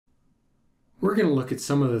We're going to look at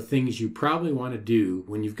some of the things you probably want to do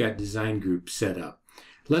when you've got design groups set up.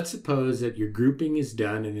 Let's suppose that your grouping is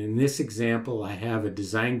done, and in this example I have a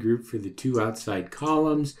design group for the two outside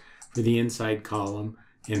columns, for the inside column,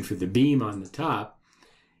 and for the beam on the top,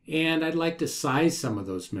 and I'd like to size some of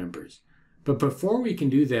those members. But before we can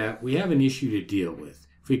do that, we have an issue to deal with.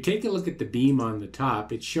 If we take a look at the beam on the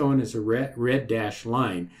top, it's shown as a red dashed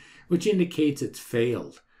line, which indicates it's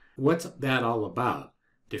failed. What's that all about?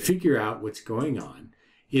 To figure out what's going on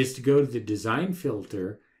is to go to the design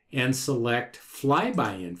filter and select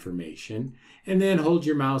flyby information, and then hold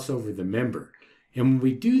your mouse over the member. And when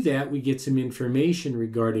we do that, we get some information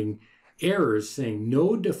regarding errors saying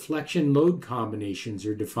no deflection load combinations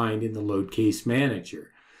are defined in the load case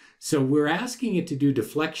manager. So we're asking it to do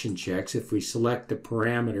deflection checks. If we select the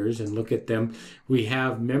parameters and look at them, we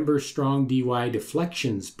have member strong DY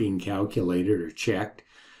deflections being calculated or checked,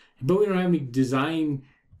 but we don't have any design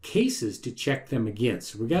cases to check them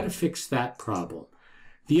against. So we got to fix that problem.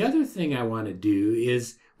 The other thing I want to do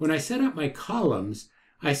is, when I set up my columns,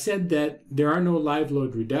 I said that there are no live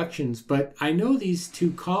load reductions, but I know these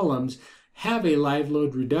two columns have a live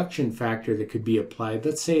load reduction factor that could be applied.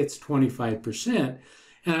 Let's say it's 25%,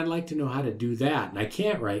 and I'd like to know how to do that. And I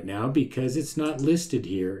can't right now because it's not listed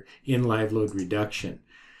here in live load reduction.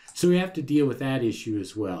 So we have to deal with that issue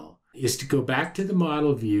as well. Is to go back to the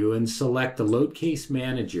model view and select the load case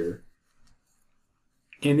manager.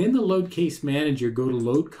 And in the load case manager, go to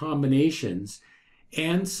load combinations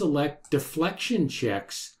and select deflection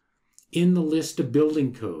checks in the list of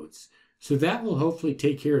building codes. So that will hopefully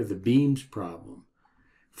take care of the beams problem.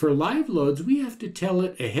 For live loads, we have to tell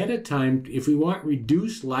it ahead of time if we want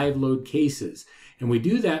reduced live load cases. And we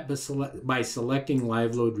do that by selecting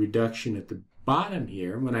live load reduction at the bottom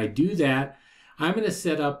here. When I do that, I'm going to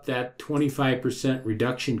set up that 25%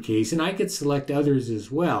 reduction case, and I could select others as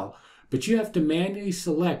well, but you have to manually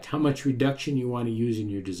select how much reduction you want to use in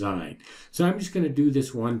your design. So I'm just going to do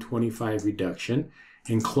this 125 reduction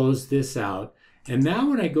and close this out. And now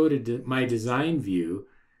when I go to my design view,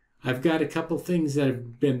 I've got a couple things that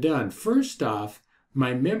have been done. First off,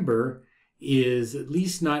 my member is at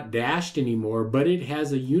least not dashed anymore, but it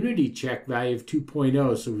has a unity check value of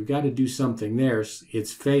 2.0, so we've got to do something there.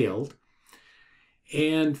 It's failed.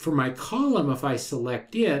 And for my column, if I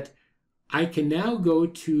select it, I can now go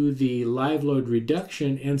to the live load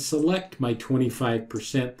reduction and select my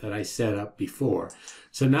 25% that I set up before.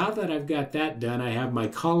 So now that I've got that done, I have my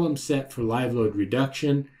column set for live load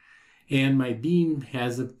reduction, and my beam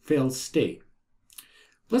has a failed state.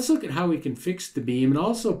 Let's look at how we can fix the beam and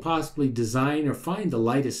also possibly design or find the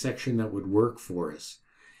lightest section that would work for us.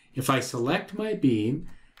 If I select my beam,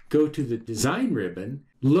 go to the design ribbon,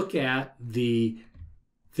 look at the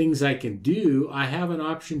things I can do, I have an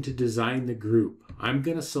option to design the group. I'm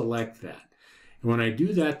going to select that. And when I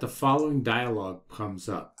do that, the following dialog comes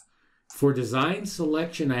up. For design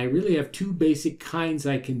selection, I really have two basic kinds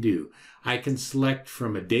I can do. I can select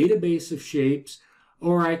from a database of shapes,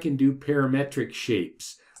 or I can do parametric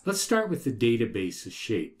shapes. Let's start with the database of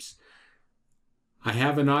shapes. I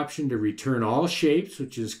have an option to return all shapes,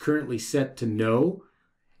 which is currently set to no.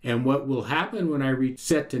 And what will happen when I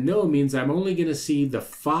reset to no means I'm only going to see the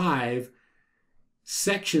 5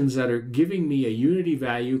 sections that are giving me a unity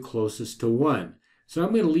value closest to 1. So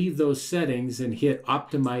I'm going to leave those settings and hit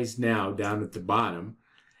Optimize Now down at the bottom.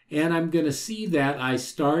 And I'm going to see that I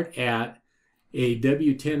start at a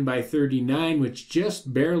W10 by 39, which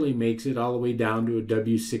just barely makes it all the way down to a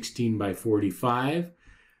W16 by 45.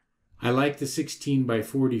 I like the 16 by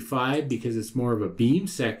 45 because it's more of a beam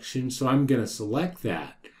section, so I'm going to select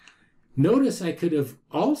that. Notice I could have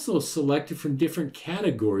also selected from different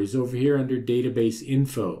categories over here under database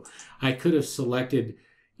info. I could have selected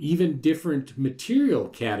even different material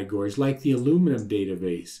categories like the aluminum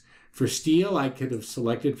database. For steel, I could have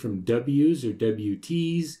selected from W's or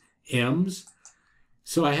WT's, M's.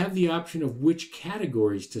 So I have the option of which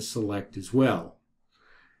categories to select as well.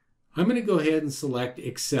 I'm going to go ahead and select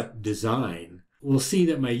Accept Design. We'll see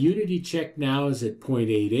that my unity check now is at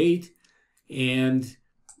 0.88 and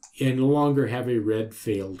no longer have a red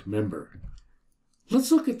failed member.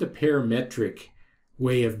 Let's look at the parametric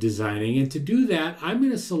way of designing, and to do that I'm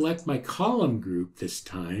going to select my column group this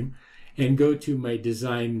time and go to my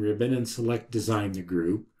design ribbon and select Design the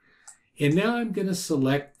Group, and now I'm going to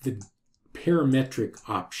select the parametric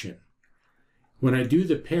option. When I do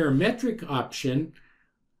the parametric option,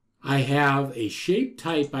 I have a shape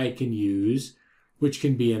type I can use, which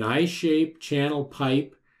can be an I shape, channel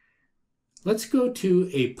pipe. Let's go to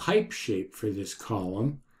a pipe shape for this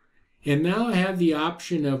column. And now I have the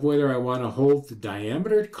option of whether I want to hold the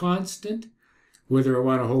diameter constant, whether I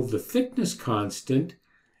want to hold the thickness constant,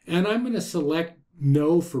 and I'm going to select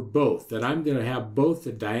no for both, that I'm going to have both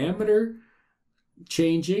the diameter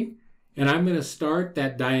changing, and I'm going to start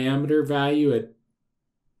that diameter value at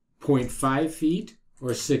 0.5 feet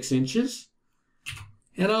or 6 inches,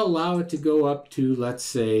 and I'll allow it to go up to, let's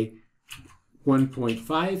say,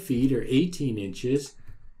 1.5 feet or 18 inches,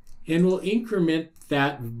 and we'll increment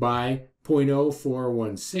that by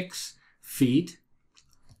 0.0416 feet.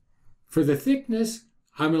 For the thickness,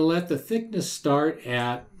 I'm going to let the thickness start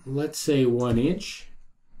at, let's say, 1 inch.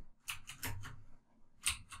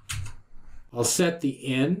 I'll set the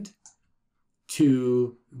end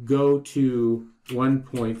to go to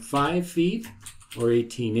 1.5 feet or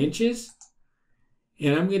 18 inches.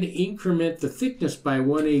 And I'm going to increment the thickness by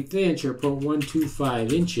 1/8 inch or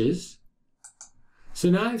 0.125 inches. So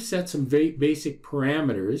now I've set some basic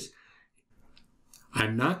parameters.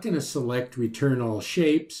 I'm not going to select return all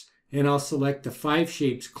shapes, and I'll select the 5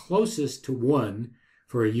 shapes closest to 1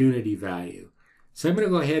 for a unity value. So I'm going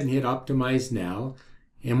to go ahead and hit optimize now.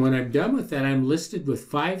 And when I'm done with that, I'm listed with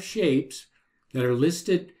 5 shapes that are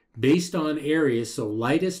listed based on area, so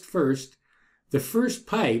lightest first. The first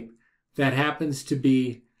pipe that happens to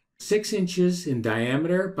be 6 inches in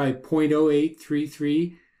diameter by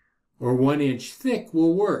 0.0833 or 1 inch thick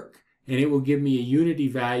will work, and it will give me a unity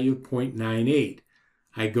value of 0.98.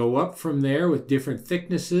 I go up from there with different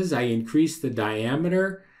thicknesses. I increase the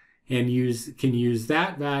diameter and can use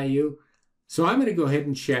that value. So I'm going to go ahead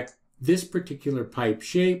and check this particular pipe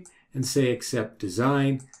shape and say accept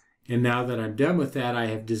design. And now that I'm done with that, I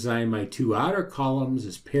have designed my 2 outer columns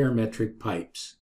as parametric pipes.